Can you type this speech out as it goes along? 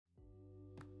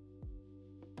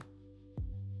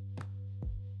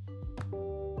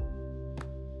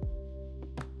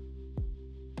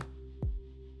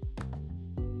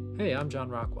Hey, I'm John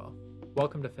Rockwell.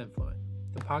 Welcome to FinFluent,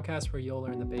 the podcast where you'll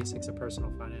learn the basics of personal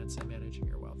finance and managing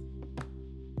your wealth.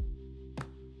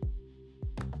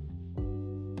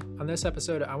 On this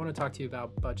episode, I want to talk to you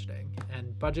about budgeting.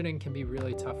 And budgeting can be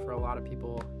really tough for a lot of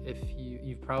people. If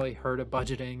you've probably heard of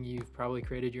budgeting, you've probably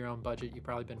created your own budget, you've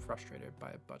probably been frustrated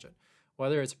by a budget.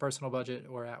 Whether it's a personal budget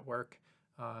or at work,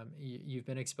 you've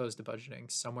been exposed to budgeting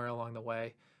somewhere along the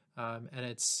way. And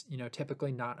it's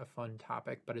typically not a fun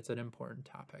topic, but it's an important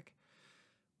topic.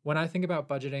 When I think about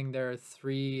budgeting, there are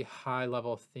three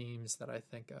high-level themes that I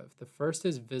think of. The first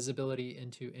is visibility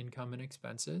into income and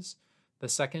expenses. The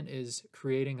second is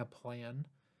creating a plan.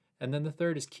 And then the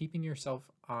third is keeping yourself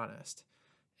honest.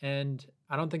 And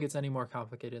I don't think it's any more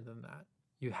complicated than that.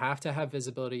 You have to have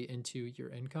visibility into your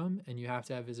income and you have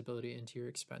to have visibility into your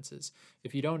expenses.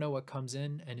 If you don't know what comes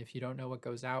in and if you don't know what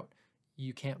goes out,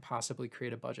 you can't possibly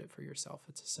create a budget for yourself.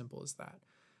 It's as simple as that.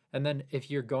 And then if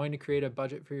you're going to create a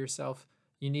budget for yourself,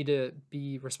 you need to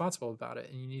be responsible about it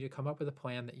and you need to come up with a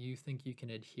plan that you think you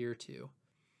can adhere to.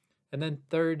 And then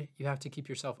third, you have to keep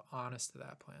yourself honest to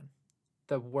that plan.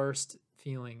 The worst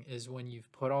feeling is when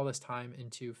you've put all this time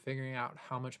into figuring out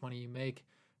how much money you make,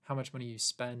 how much money you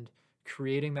spend,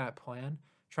 creating that plan,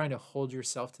 trying to hold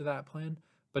yourself to that plan,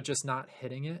 but just not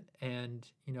hitting it and,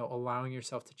 allowing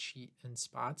yourself to cheat in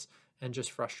spots and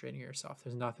just frustrating yourself.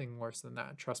 There's nothing worse than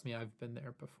that. Trust me, I've been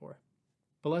there before.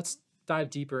 But let's dive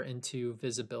deeper into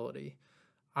visibility.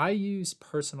 I use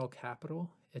Personal Capital.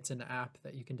 It's an app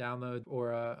that you can download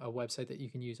or a website that you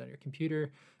can use on your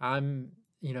computer. I'm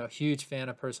a huge fan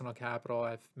of Personal Capital.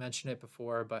 I've mentioned it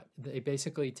before, but they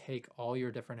basically take all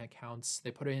your different accounts,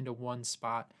 they put it into one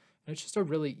spot, and it's just a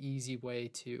really easy way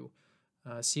to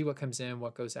see what comes in,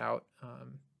 what goes out.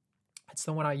 It's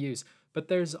the one I use. But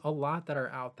there's a lot that are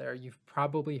out there. You've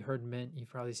probably heard Mint. You've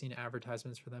probably seen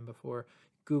advertisements for them before.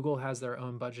 Google has their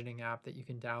own budgeting app that you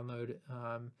can download.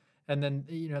 And then,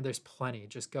 there's plenty.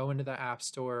 Just go into the App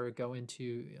Store, go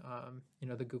into,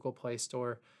 the Google Play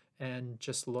Store, and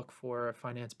just look for a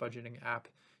finance budgeting app.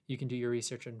 You can do your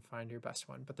research and find your best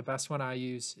one. But the best one I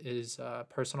use is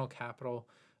Personal Capital.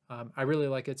 I really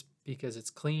like it because it's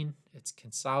clean, it's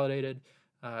consolidated,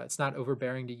 it's not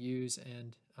overbearing to use,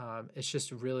 and it's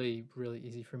just really, really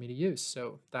easy for me to use.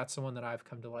 So that's the one that I've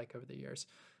come to like over the years.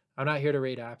 I'm not here to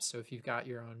rate apps, so if you've got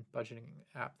your own budgeting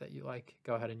app that you like,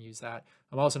 go ahead and use that.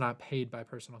 I'm also not paid by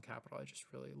Personal Capital. I just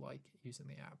really like using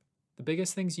the app. The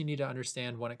biggest things you need to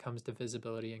understand when it comes to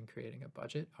visibility and creating a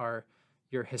budget are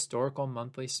your historical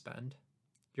monthly spend,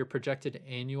 your projected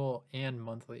annual and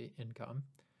monthly income,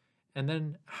 and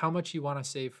then how much you want to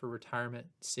save for retirement,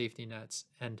 safety nets,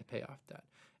 and to pay off debt.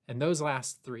 And those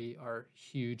last three are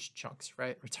huge chunks,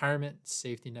 right? Retirement,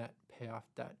 safety net, pay off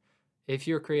debt. If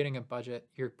you're creating a budget,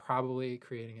 you're probably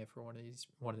creating it for one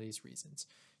of these reasons.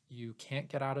 You can't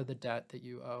get out of the debt that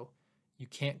you owe. You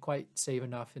can't quite save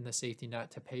enough in the safety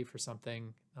net to pay for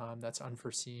something that's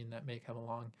unforeseen that may come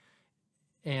along.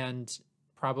 And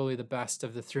probably the best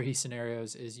of the three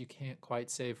scenarios is you can't quite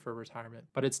save for retirement,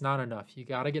 but it's not enough. You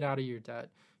got to get out of your debt.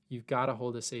 You've got to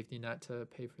hold a safety net to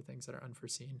pay for things that are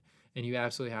unforeseen. And you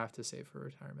absolutely have to save for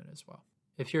retirement as well.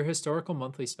 If your historical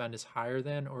monthly spend is higher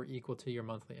than or equal to your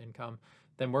monthly income,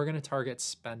 then we're going to target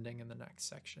spending in the next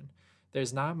section.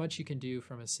 There's not much you can do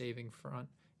from a saving front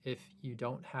if you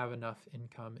don't have enough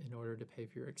income in order to pay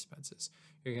for your expenses.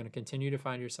 You're going to continue to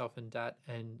find yourself in debt,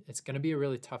 and it's going to be a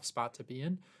really tough spot to be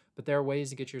in, but there are ways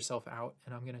to get yourself out,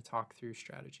 and I'm going to talk through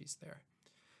strategies there.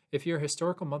 If your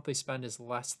historical monthly spend is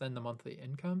less than the monthly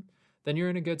income, then you're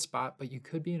in a good spot, but you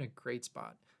could be in a great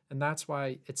spot. And that's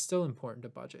why it's still important to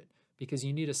budget, because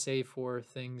you need to save for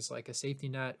things like a safety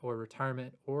net or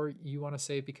retirement, or you want to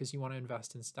save because you want to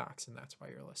invest in stocks, and that's why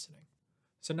you're listening.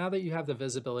 So now that you have the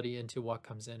visibility into what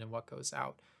comes in and what goes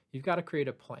out, you've got to create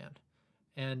a plan.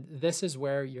 And this is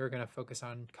where you're going to focus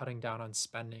on cutting down on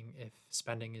spending if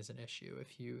spending is an issue,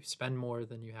 if you spend more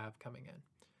than you have coming in.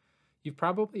 You've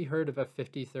probably heard of a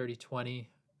 50-30-20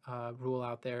 rule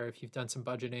out there. If you've done some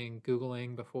budgeting,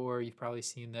 Googling before, you've probably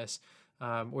seen this,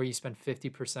 where you spend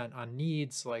 50% on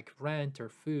needs like rent or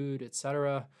food,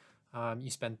 etc. You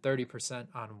spend 30%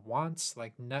 on wants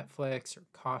like Netflix or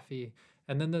coffee,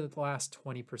 and then the last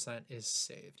 20% is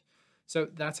saved. So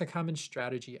that's a common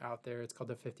strategy out there. It's called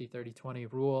the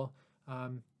 50-30-20 rule.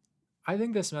 I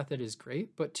think this method is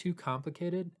great, but too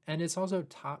complicated, and it's also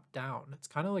top down. It's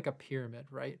kind of like a pyramid,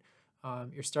 right?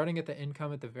 You're starting at the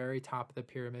income at the very top of the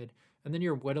pyramid, and then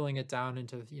you're whittling it down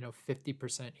into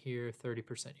 50% here,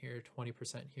 30% here,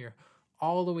 20% here,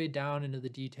 all the way down into the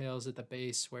details at the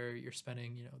base where you're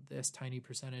spending this tiny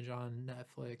percentage on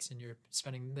Netflix and you're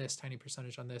spending this tiny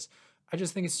percentage on this. I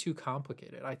just think it's too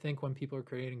complicated. I think when people are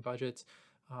creating budgets,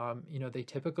 they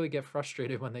typically get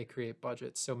frustrated when they create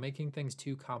budgets. So making things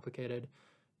too complicated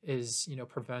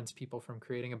prevents people from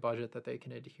creating a budget that they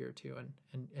can adhere to,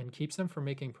 and keeps them from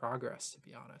making progress, to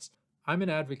be honest. I'm an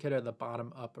advocate of the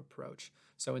bottom up approach.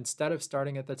 So instead of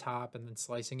starting at the top and then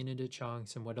slicing it into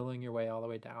chunks and whittling your way all the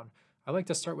way down, I like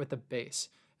to start with the base.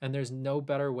 And there's no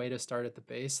better way to start at the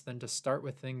base than to start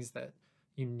with things that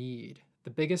you need. The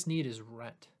biggest need is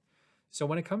rent. So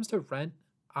when it comes to rent,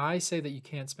 I say that you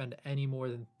can't spend any more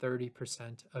than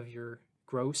 30% of your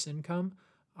gross income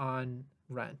on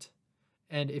rent.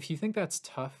 And if you think that's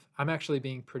tough, I'm actually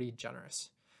being pretty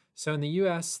generous. So in the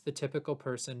US, the typical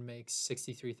person makes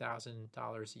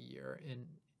 $63,000 a year in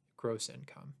gross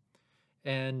income.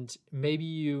 And maybe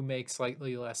you make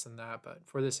slightly less than that, but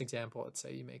for this example, let's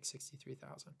say you make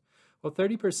 63,000. Well,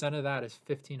 30% of that is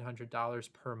 $1,500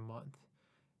 per month.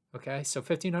 Okay, so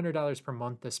 $1,500 per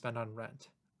month to spend on rent.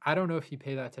 I don't know if you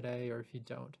pay that today or if you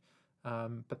don't,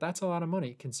 but that's a lot of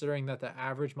money considering that the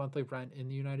average monthly rent in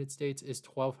the United States is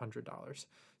 $1,200.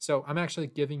 So I'm actually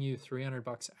giving you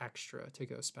 $300 extra to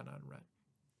go spend on rent.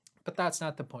 But that's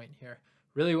not the point here.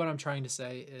 Really, what I'm trying to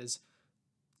say is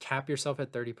cap yourself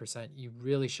at 30%. You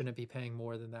really shouldn't be paying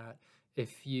more than that.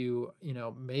 If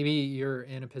maybe you're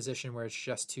in a position where it's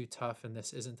just too tough and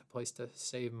this isn't the place to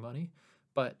save money.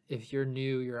 But if you're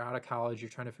new, you're out of college, you're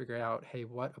trying to figure out, hey,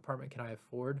 what apartment can I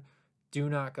afford? Do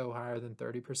not go higher than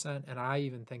 30%. And I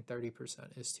even think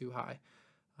 30% is too high.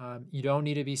 You don't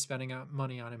need to be spending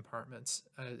money on apartments.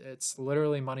 It's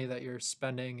literally money that you're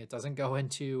spending. It doesn't go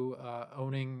into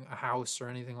owning a house or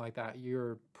anything like that.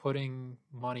 You're putting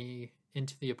money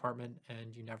into the apartment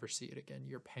and you never see it again.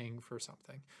 You're paying for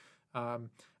something.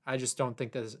 I just don't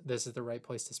think this is the right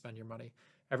place to spend your money.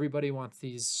 Everybody wants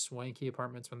these swanky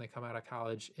apartments when they come out of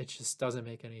college. It just doesn't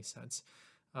make any sense.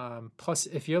 Plus,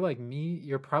 if you're like me,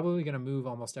 you're probably going to move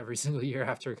almost every single year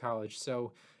after college.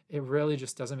 So it really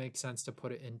just doesn't make sense to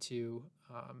put it into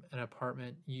an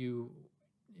apartment.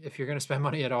 If you're going to spend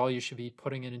money at all, you should be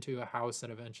putting it into a house that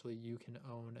eventually you can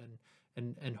own,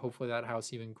 and hopefully that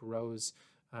house even grows.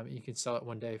 You can sell it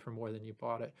one day for more than you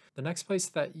bought it. The next place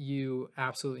that you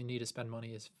absolutely need to spend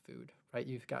money is food, right?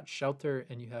 You've got shelter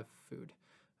and you have food.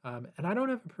 And I don't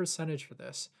have a percentage for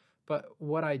this, but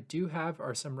what I do have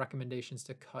are some recommendations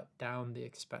to cut down the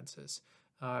expenses.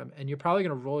 And you're probably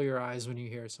going to roll your eyes when you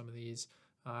hear some of these,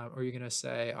 or you're going to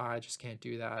say, oh, I just can't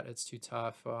do that. It's too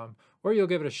tough. Or you'll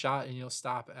give it a shot and you'll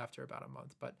stop after about a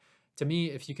month. But to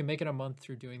me, if you can make it a month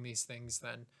through doing these things,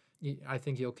 then I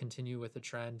think you'll continue with the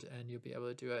trend and you'll be able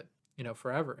to do it,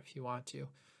 forever if you want to.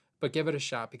 But give it a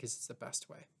shot because it's the best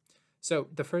way. So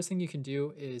the first thing you can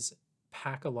do is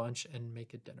pack a lunch and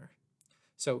make a dinner.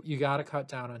 So you got to cut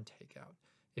down on takeout.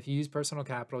 If you use personal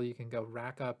capital, you can go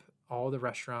rack up all the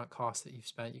restaurant costs that you've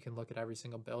spent. You can look at every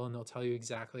single bill and they'll tell you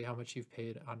exactly how much you've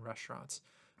paid on restaurants.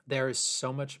 There is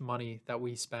so much money that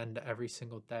we spend every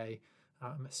single day,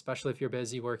 especially if you're a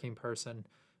busy working person.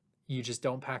 You just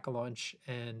don't pack a lunch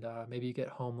and maybe you get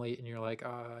home late and you're like,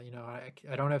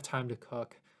 I don't have time to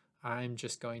cook. I'm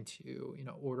just going to,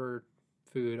 order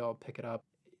food. I'll pick it up.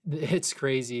 It's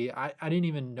crazy. I didn't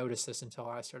even notice this until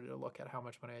I started to look at how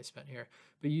much money I spent here.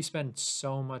 But you spend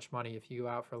so much money if you go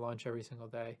out for lunch every single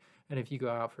day, and if you go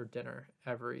out for dinner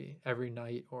every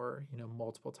night, or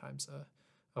multiple times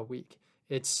a week.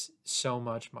 It's so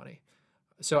much money.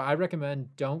 So I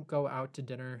recommend don't go out to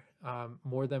dinner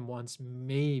more than once,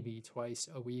 maybe twice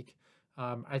a week.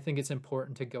 I think it's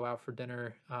important to go out for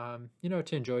dinner,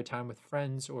 to enjoy time with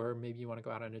friends, or maybe you want to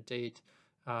go out on a date.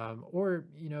 Or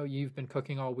you've been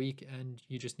cooking all week and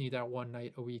you just need that one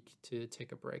night a week to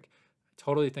take a break. I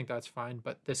totally think that's fine,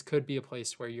 but this could be a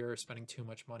place where you're spending too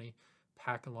much money.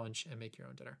 Pack a lunch and make your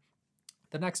own dinner.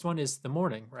 The next one is the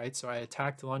morning, right? So I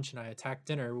attacked lunch and I attacked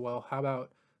dinner. Well, how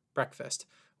about breakfast?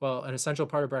 Well, an essential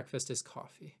part of breakfast is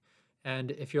coffee.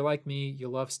 And if you're like me, you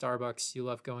love Starbucks, you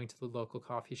love going to the local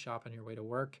coffee shop on your way to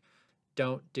work,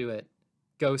 don't do it.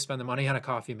 Go spend the money on a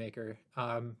coffee maker.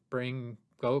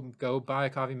 Go buy a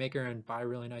coffee maker and buy a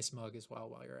really nice mug as well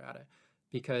while you're at it,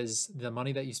 because the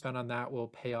money that you spend on that will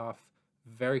pay off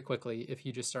very quickly if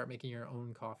you just start making your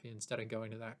own coffee instead of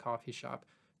going to that coffee shop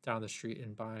down the street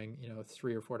and buying,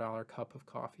 $3 or $4 cup of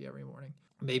coffee every morning.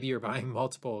 Maybe you're buying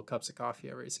multiple cups of coffee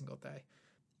every single day.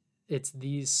 It's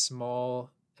these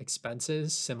small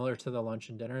expenses, similar to the lunch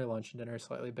and dinner. Lunch and dinner is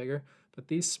slightly bigger, but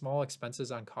these small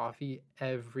expenses on coffee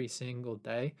every single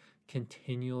day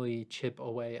continually chip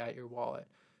away at your wallet.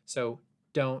 So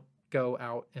don't go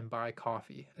out and buy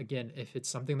coffee. Again, if it's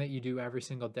something that you do every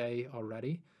single day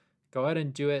already, go ahead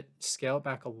and do it, scale it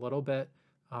back a little bit,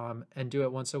 and do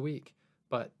it once a week.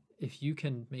 But if you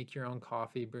can make your own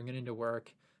coffee, bring it into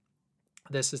work,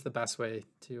 This is the best way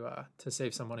to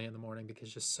save some money in the morning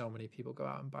because just so many people go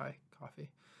out and buy coffee.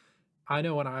 I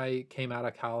know when I came out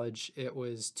of college, it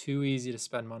was too easy to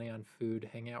spend money on food,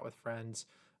 hanging out with friends.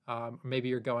 Maybe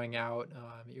you're going out,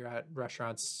 you're at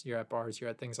restaurants, you're at bars, you're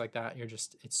at things like that. And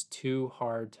it's too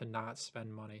hard to not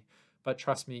spend money. But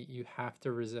trust me, you have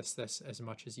to resist this as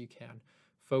much as you can.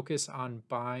 Focus on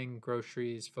buying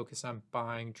groceries, focus on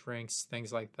buying drinks,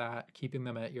 things like that, keeping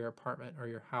them at your apartment or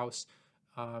your house,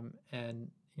 and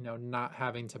not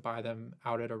having to buy them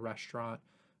out at a restaurant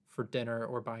for dinner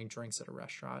or buying drinks at a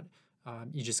restaurant.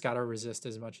 You just got to resist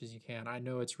as much as you can. I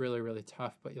know it's really, really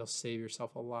tough, but you'll save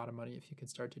yourself a lot of money if you can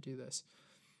start to do this.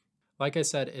 Like I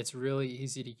said, it's really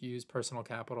easy to use personal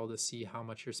capital to see how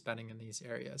much you're spending in these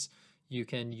areas. You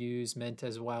can use Mint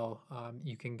as well.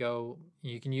 You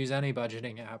can use any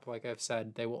budgeting app. Like I've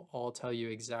said, they will all tell you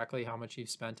exactly how much you've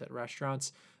spent at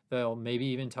restaurants. They'll maybe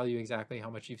even tell you exactly how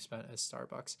much you've spent at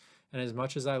Starbucks. And as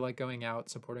much as I like going out,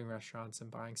 supporting restaurants and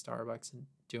buying Starbucks and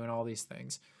doing all these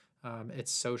things,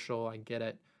 it's social, I get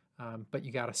it. But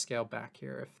you got to scale back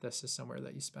here if this is somewhere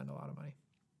that you spend a lot of money.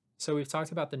 So we've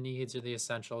talked about the needs or the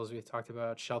essentials. We've talked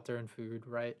about shelter and food,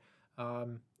 right?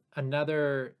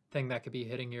 Another thing that could be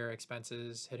hitting your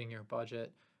expenses, hitting your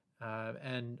budget,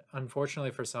 and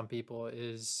unfortunately for some people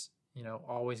is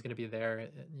always going to be there,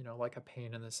 like a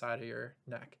pain in the side of your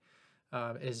neck,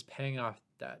 is paying off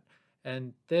debt,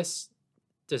 and this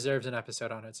deserves an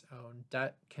episode on its own.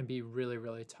 Debt can be really,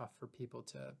 really tough for people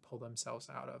to pull themselves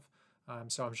out of.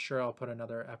 So I'm sure I'll put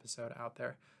another episode out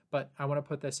there. But I want to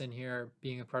put this in here.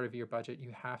 Being a part of your budget,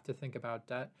 you have to think about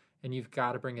debt and you've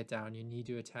got to bring it down. You need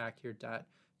to attack your debt.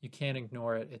 You can't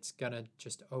ignore it. It's going to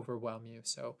just overwhelm you.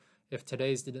 So if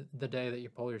today's the day that you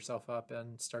pull yourself up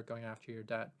and start going after your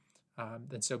debt,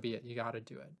 then so be it. You got to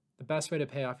do it. The best way to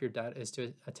pay off your debt is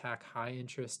to attack high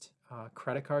interest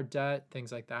credit card debt,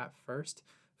 things like that first,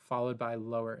 followed by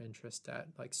lower interest debt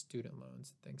like student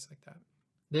loans, things like that.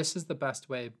 This is the best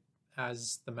way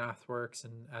as the math works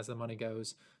and as the money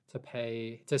goes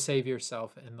to save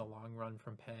yourself in the long run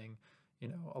from paying,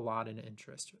 a lot in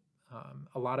interest.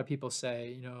 A lot of people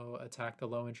say, attack the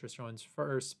low interest ones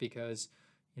first because,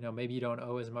 maybe you don't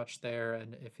owe as much there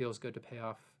and it feels good to pay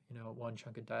off, one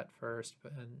chunk of debt first,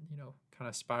 and, kind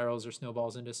of spirals or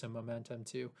snowballs into some momentum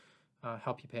to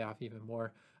help you pay off even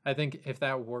more. I think if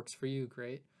that works for you,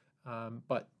 great.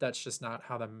 But that's just not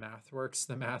how the math works.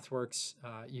 The math works,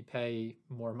 you pay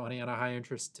more money on a high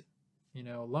interest,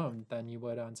 loan than you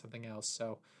would on something else.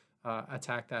 So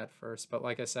attack that first. But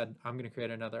like I said, I'm going to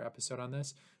create another episode on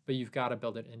this, but you've got to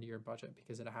build it into your budget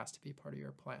because it has to be part of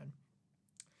your plan.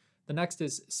 The next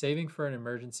is saving for an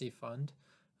emergency fund.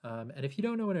 And if you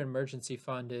don't know what an emergency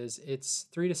fund is, it's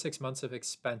 3 to 6 months of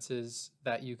expenses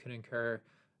that you can incur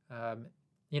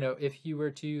if you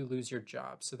were to lose your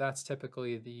job. So that's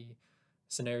typically the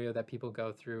scenario that people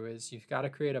go through is you've got to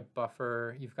create a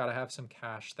buffer. You've got to have some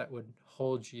cash that would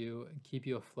hold you and keep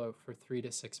you afloat for 3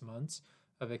 to 6 months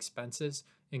of expenses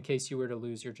in case you were to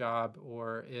lose your job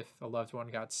or if a loved one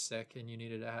got sick and you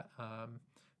needed to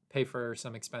pay for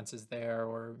some expenses there,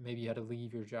 or maybe you had to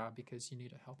leave your job because you need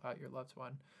to help out your loved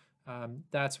one.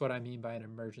 That's what I mean by an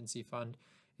emergency fund.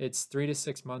 It's 3 to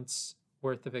 6 months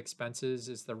worth of expenses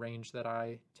is the range that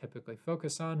I typically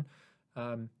focus on.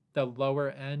 The lower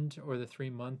end or the 3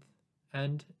 month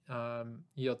end,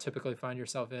 you'll typically find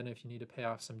yourself in if you need to pay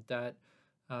off some debt,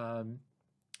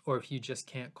 or if you just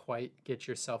can't quite get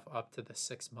yourself up to the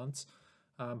 6 months.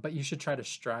 But you should try to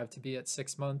strive to be at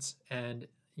 6 months, and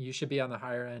you should be on the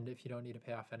higher end if you don't need to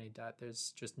pay off any debt.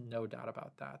 There's just no doubt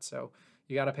about that. So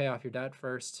you got to pay off your debt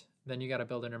first, then you got to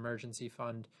build an emergency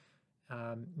fund.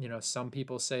 Some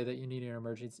people say that you need an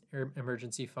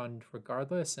emergency fund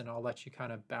regardless, and I'll let you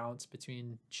kind of balance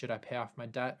between should I pay off my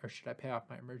debt or should I pay off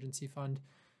my emergency fund.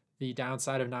 The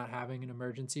downside of not having an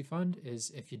emergency fund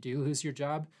is if you do lose your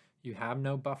job, you have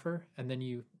no buffer, and then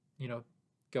you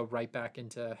go right back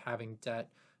into having debt.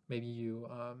 Maybe you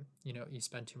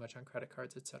spend too much on credit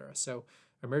cards, etc. So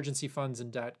emergency funds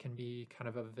and debt can be kind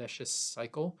of a vicious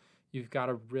cycle. You've got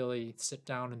to really sit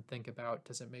down and think about,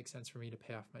 does it make sense for me to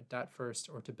pay off my debt first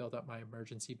or to build up my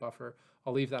emergency buffer?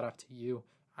 I'll leave that up to you.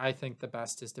 I think the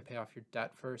best is to pay off your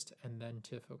debt first and then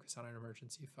to focus on an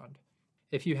emergency fund.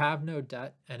 If you have no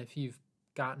debt and if you've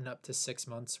gotten up to 6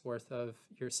 months worth of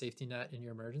your safety net in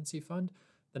your emergency fund,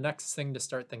 the next thing to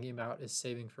start thinking about is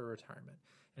saving for retirement.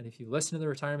 And if you listen to the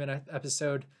retirement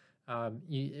episode,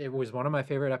 it was one of my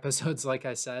favorite episodes, like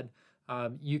I said.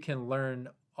 You can learn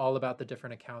all about the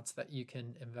different accounts that you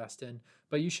can invest in,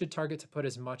 but you should target to put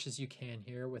as much as you can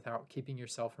here without keeping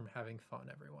yourself from having fun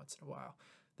every once in a while.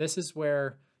 This is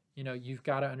where, you've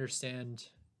got to understand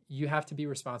you have to be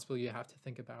responsible. You have to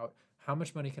think about how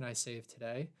much money can I save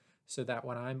today so that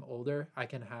when I'm older, I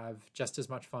can have just as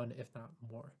much fun, if not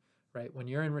more, right? When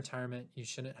you're in retirement, you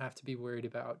shouldn't have to be worried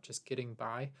about just getting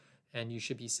by, and you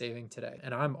should be saving today.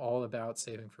 And I'm all about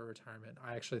saving for retirement.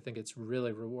 I actually think it's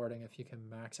really rewarding if you can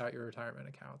max out your retirement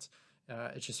accounts.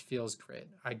 It just feels great.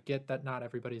 I get that not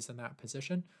everybody's in that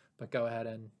position, but go ahead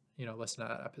and listen to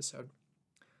that episode.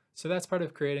 So that's part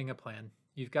of creating a plan.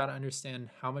 You've got to understand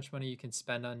how much money you can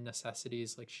spend on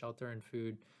necessities like shelter and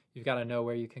food. You've got to know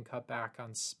where you can cut back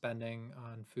on spending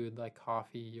on food like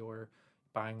coffee or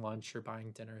buying lunch or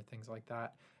buying dinner, things like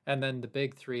that. And then the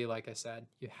big three, like I said,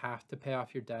 you have to pay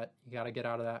off your debt. You got to get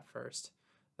out of that first.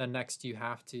 Then next, you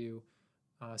have to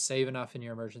save enough in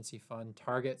your emergency fund,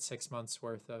 target 6 months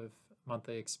worth of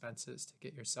monthly expenses to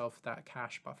get yourself that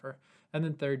cash buffer. And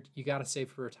then third, you got to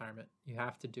save for retirement. You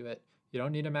have to do it. You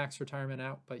don't need to max retirement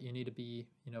out, but you need to be,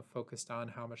 focused on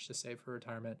how much to save for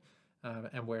retirement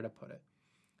and where to put it.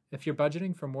 If you're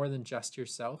budgeting for more than just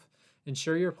yourself,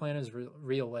 ensure your plan is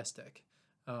realistic.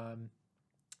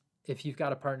 If you've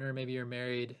got a partner, maybe you're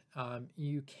married,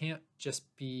 you can't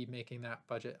just be making that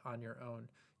budget on your own.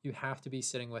 You have to be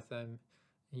sitting with them.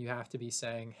 You have to be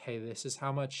saying, hey, this is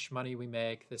how much money we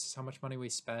make. This is how much money we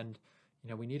spend.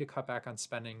 We need to cut back on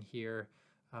spending here.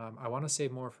 I want to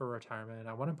save more for retirement.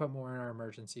 I want to put more in our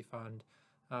emergency fund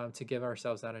to give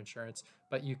ourselves that insurance.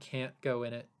 But you can't go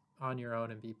in it on your own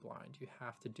and be blind. You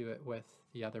have to do it with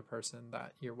the other person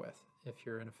that you're with. If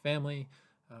you're in a family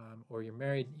or you're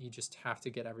married, you just have to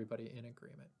get everybody in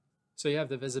agreement. So you have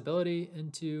the visibility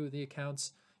into the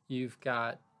accounts. You've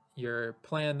got your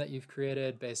plan that you've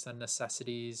created based on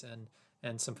necessities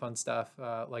and some fun stuff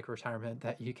like retirement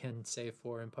that you can save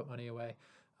for and put money away.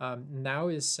 Now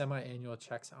is semi-annual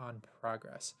checks on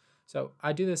progress. So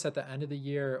I do this at the end of the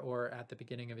year or at the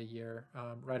beginning of a year,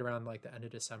 right around like the end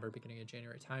of December, beginning of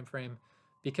January timeframe,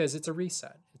 because it's a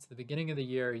reset. It's the beginning of the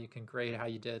year. You can grade how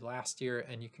you did last year,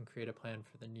 and you can create a plan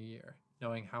for the new year,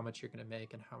 knowing how much you're going to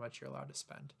make and how much you're allowed to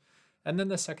spend. And then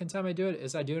the second time I do it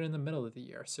is I do it in the middle of the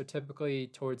year. So typically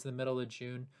towards the middle of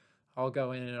June, I'll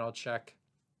go in and I'll check,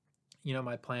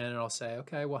 my plan, and I'll say,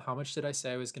 okay, well, how much did I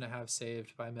say I was going to have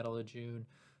saved by middle of June?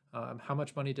 How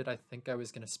much money did I think I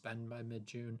was going to spend by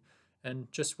mid-June?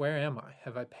 And just where am I?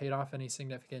 Have I paid off any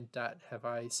significant debt? Have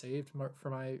I saved for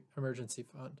my emergency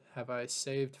fund? Have I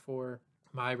saved for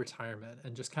my retirement?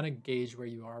 And just kind of gauge where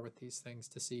you are with these things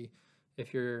to see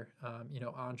if you're,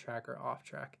 on track or off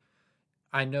track.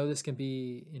 I know this can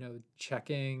be,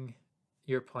 checking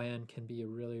your plan can be a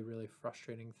really, really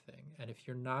frustrating thing. And if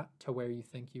you're not to where you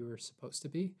think you were supposed to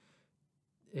be,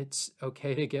 it's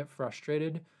okay to get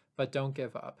frustrated, but don't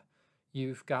give up.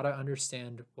 You've got to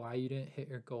understand why you didn't hit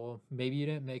your goal. Maybe you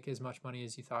didn't make as much money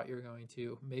as you thought you were going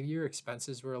to. Maybe your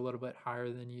expenses were a little bit higher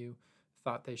than you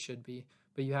thought they should be.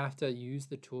 But you have to use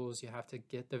the tools. You have to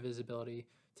get the visibility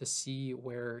to see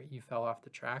where you fell off the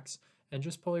tracks and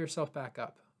just pull yourself back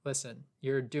up. Listen,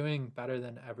 you're doing better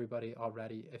than everybody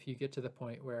already. If you get to the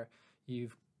point where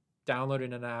you've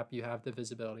downloaded an app, you have the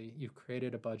visibility, you've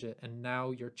created a budget, and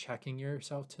now you're checking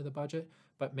yourself to the budget,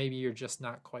 but maybe you're just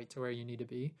not quite to where you need to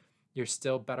be, you're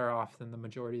still better off than the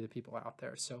majority of the people out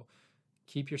there. So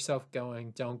keep yourself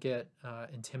going. Don't get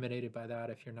intimidated by that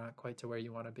if you're not quite to where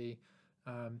you want to be.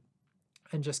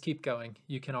 And just keep going.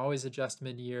 You can always adjust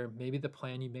mid-year. Maybe the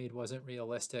plan you made wasn't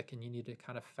realistic and you need to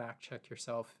kind of fact check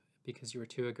yourself because you were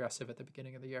too aggressive at the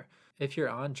beginning of the year. If you're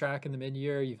on track in the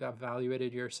mid-year, you've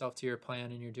evaluated yourself to your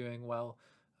plan and you're doing well,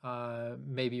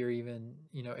 maybe you're even,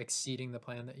 exceeding the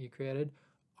plan that you created,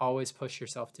 always push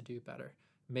yourself to do better.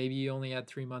 Maybe you only had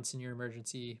 3 months in your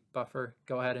emergency buffer.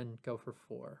 Go ahead and go for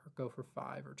 4 or go for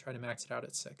 5 or try to max it out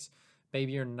at 6.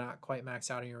 Maybe you're not quite maxed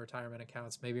out in your retirement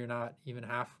accounts. Maybe you're not even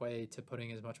halfway to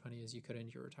putting as much money as you could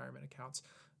into your retirement accounts.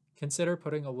 Consider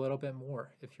putting a little bit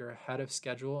more. If you're ahead of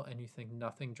schedule and you think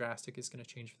nothing drastic is going to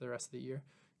change for the rest of the year,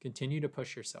 continue to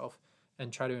push yourself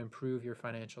and try to improve your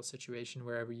financial situation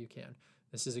wherever you can.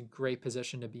 This is a great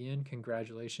position to be in.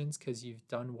 Congratulations, because you've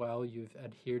done well. You've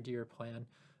adhered to your plan.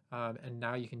 And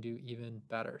now you can do even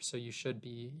better. So you should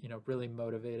be, really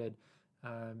motivated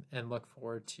and look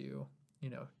forward to,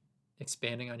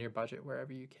 expanding on your budget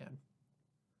wherever you can.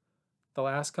 The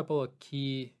last couple of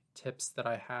key tips that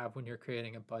I have when you're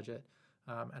creating a budget,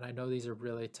 and I know these are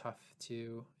really tough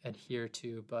to adhere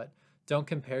to, but don't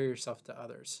compare yourself to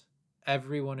others.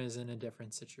 Everyone is in a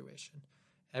different situation.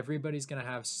 Everybody's going to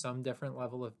have some different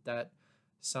level of debt.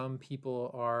 Some people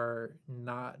are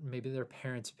not, maybe their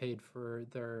parents paid for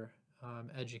their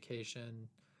education,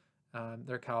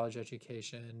 their college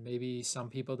education. Maybe some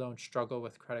people don't struggle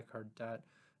with credit card debt.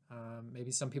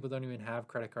 Maybe some people don't even have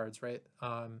credit cards, right?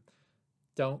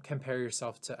 don't compare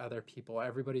yourself to other people.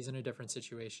 Everybody's in a different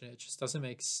situation. It just doesn't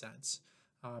make sense.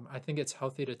 I think it's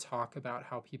healthy to talk about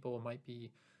how people might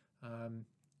be,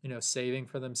 saving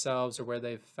for themselves or where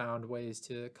they've found ways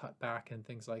to cut back and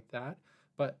things like that.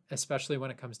 But especially when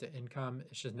it comes to income,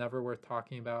 it's just never worth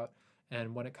talking about.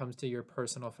 And when it comes to your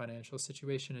personal financial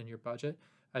situation and your budget,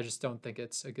 I just don't think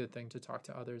it's a good thing to talk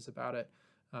to others about it,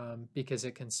 because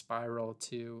it can spiral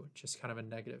to just kind of a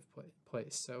negative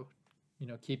place. So,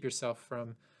 keep yourself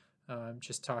from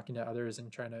just talking to others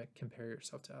and trying to compare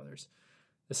yourself to others.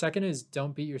 The second is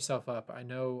don't beat yourself up. I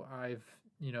know I've,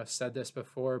 said this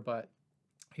before, but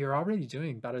you're already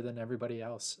doing better than everybody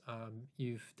else.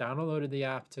 You've downloaded the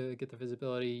app to get the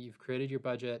visibility. You've created your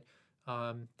budget.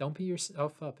 Don't beat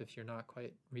yourself up if you're not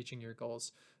quite reaching your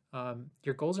goals.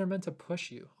 Your goals are meant to push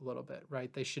you a little bit,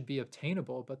 right? They should be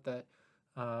obtainable, but that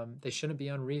they shouldn't be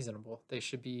unreasonable. They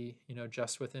should be,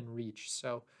 just within reach.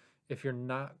 So if you're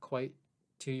not quite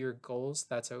to your goals,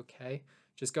 that's okay.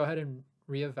 Just go ahead and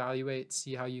reevaluate,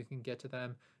 see how you can get to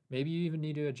them. Maybe you even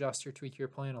need to adjust or tweak your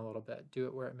plan a little bit. Do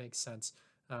it where it makes sense.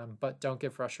 But don't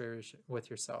get frustrated with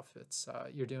yourself. It's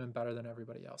you're doing better than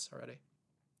everybody else already.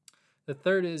 The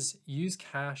third is use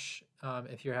cash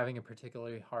if you're having a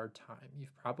particularly hard time.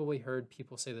 You've probably heard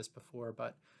people say this before,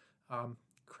 but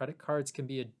credit cards can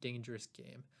be a dangerous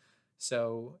game.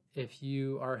 So if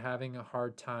you are having a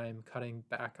hard time cutting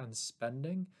back on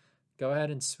spending, go ahead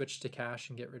and switch to cash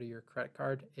and get rid of your credit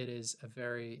card. It is a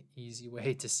very easy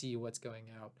way to see what's going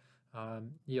out.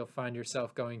 You'll find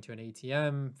yourself going to an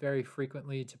ATM very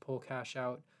frequently to pull cash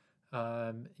out.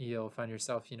 You'll find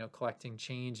yourself, collecting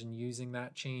change and using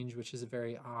that change, which is a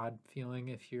very odd feeling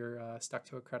if you're stuck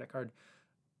to a credit card.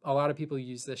 A lot of people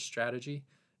use this strategy.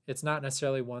 It's not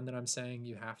necessarily one that I'm saying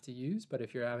you have to use, but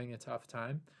if you're having a tough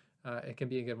time, it can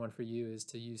be a good one for you is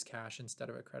to use cash instead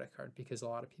of a credit card, because a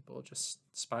lot of people just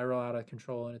spiral out of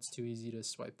control and it's too easy to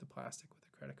swipe the plastic with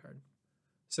a credit card.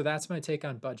 So that's my take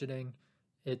on budgeting.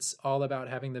 It's all about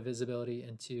having the visibility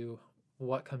into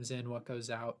what comes in, what goes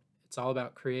out. It's all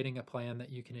about creating a plan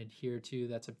that you can adhere to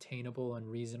that's obtainable and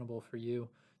reasonable for you.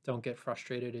 Don't get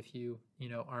frustrated if you,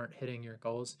 aren't hitting your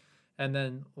goals. And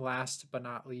then last but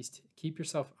not least, keep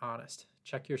yourself honest.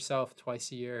 Check yourself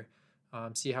twice a year.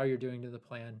 See how you're doing to the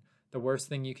plan. The worst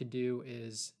thing you could do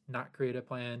is not create a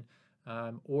plan,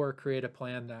 or create a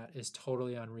plan that is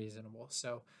totally unreasonable.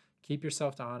 So keep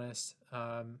yourself honest.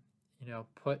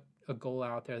 Put a goal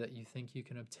out there that you think you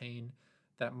can obtain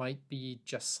that might be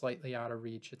just slightly out of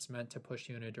reach. It's meant to push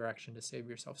you in a direction to save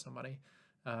yourself some money.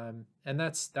 And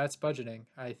that's budgeting.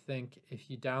 I think if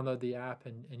you download the app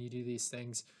and you do these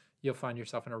things, you'll find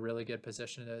yourself in a really good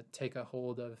position to take a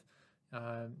hold of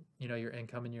your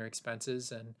income and your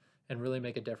expenses and really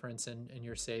make a difference in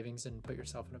your savings and put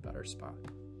yourself in a better spot.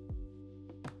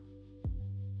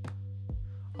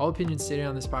 All opinions stated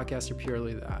on this podcast are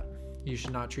purely that. You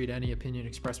should not treat any opinion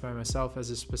expressed by myself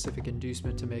as a specific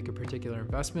inducement to make a particular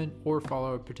investment or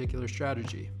follow a particular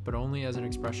strategy, but only as an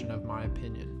expression of my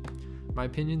opinion. My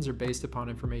opinions are based upon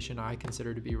information I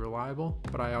consider to be reliable,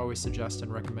 but I always suggest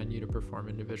and recommend you to perform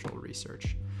individual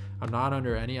research. I'm not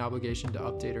under any obligation to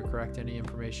update or correct any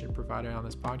information provided on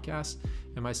this podcast,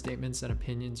 and my statements and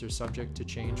opinions are subject to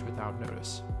change without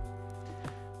notice.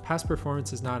 Past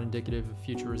performance is not indicative of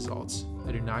future results.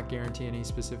 I do not guarantee any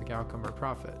specific outcome or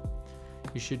profit.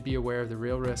 You should be aware of the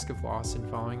real risk of loss in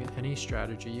following any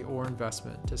strategy or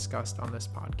investment discussed on this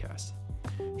podcast.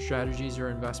 Strategies or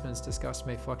investments discussed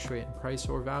may fluctuate in price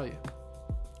or value.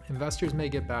 Investors may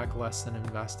get back less than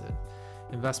invested.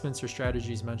 Investments or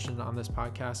strategies mentioned on this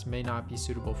podcast may not be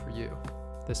suitable for you.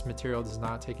 This material does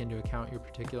not take into account your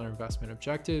particular investment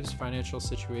objectives, financial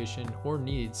situation, or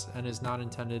needs, and is not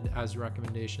intended as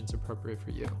recommendations appropriate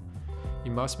for you. You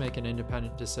must make an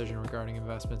independent decision regarding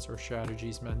investments or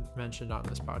strategies mentioned on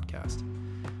this podcast.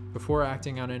 Before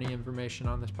acting on any information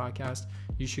on this podcast,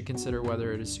 you should consider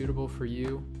whether it is suitable for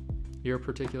you, your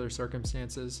particular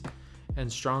circumstances,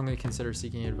 and strongly consider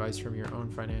seeking advice from your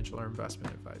own financial or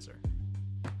investment advisor.